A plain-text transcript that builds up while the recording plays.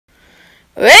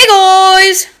Hey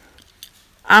guys!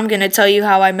 I'm gonna tell you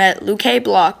how I met Lukay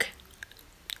Block.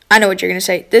 I know what you're gonna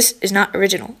say. This is not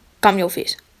original. Come your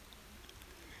face.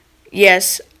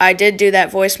 Yes, I did do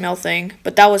that voicemail thing,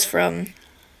 but that was from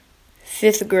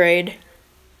 5th grade.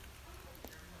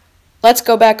 Let's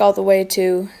go back all the way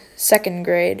to 2nd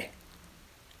grade.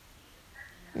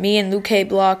 Me and Lukay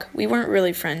Block, we weren't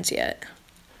really friends yet.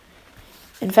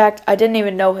 In fact, I didn't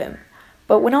even know him.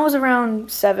 But when I was around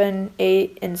 7,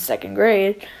 8 in 2nd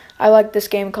grade, I liked this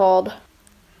game called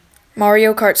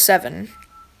Mario Kart 7.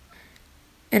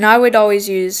 And I would always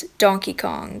use Donkey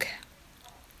Kong.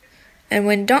 And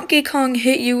when Donkey Kong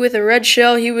hit you with a red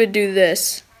shell, he would do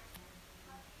this.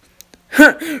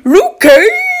 Lukay!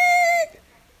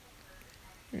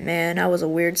 Man, I was a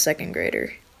weird 2nd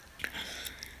grader.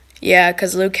 Yeah,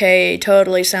 'cause Lukay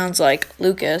totally sounds like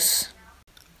Lucas.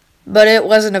 But it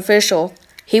wasn't official.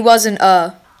 He wasn't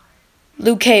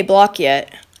Lukay Block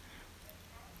yet.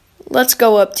 Let's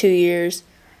go up 2 years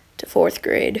to 4th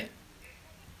grade.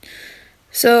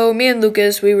 So me and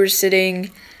Lucas, we were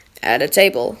sitting at a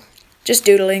table, just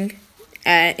doodling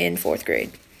in 4th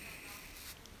grade.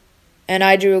 And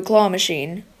I drew a claw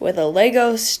machine with a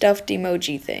Lego stuffed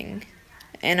emoji thing.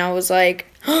 And I was like,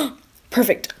 oh,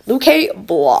 perfect, Lukay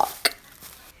Block.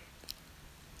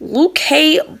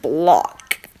 Lukay Block.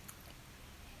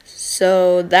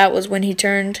 So that was when he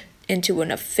turned into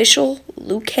an official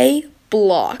Lukay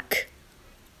Block.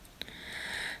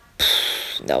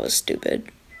 That was stupid.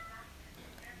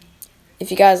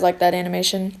 If you guys like that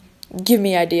animation, give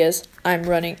me ideas. I'm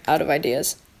running out of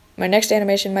ideas. My next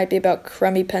animation might be about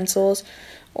crummy pencils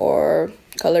or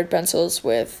colored pencils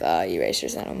with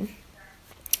erasers in them.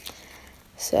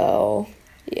 So,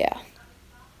 yeah.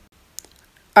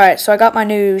 Alright, so I got my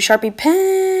new Sharpie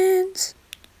pens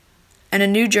and a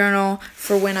new journal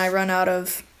for when I run out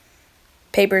of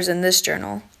papers in this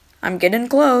journal. I'm getting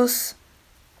close.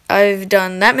 I've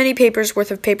done that many papers worth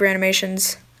of paper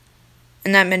animations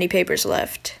and that many papers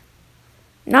left.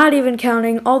 Not even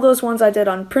counting all those ones I did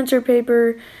on printer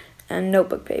paper and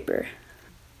notebook paper.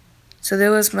 So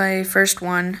there was my first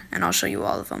one, and I'll show you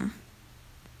all of them.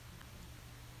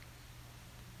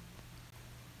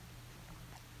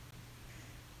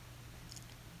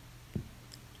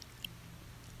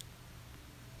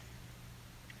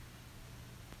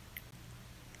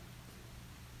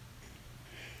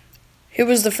 Here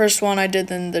was the first one I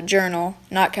did in the journal,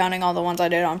 not counting all the ones I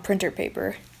did on printer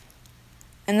paper.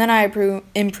 And then I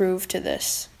improved to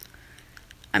this.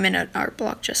 I'm in an art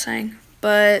block, just saying.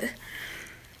 But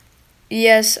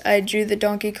yes, I drew the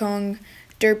Donkey Kong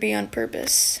derpy on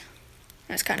purpose.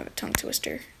 That's kind of a tongue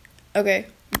twister. Okay,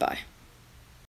 bye.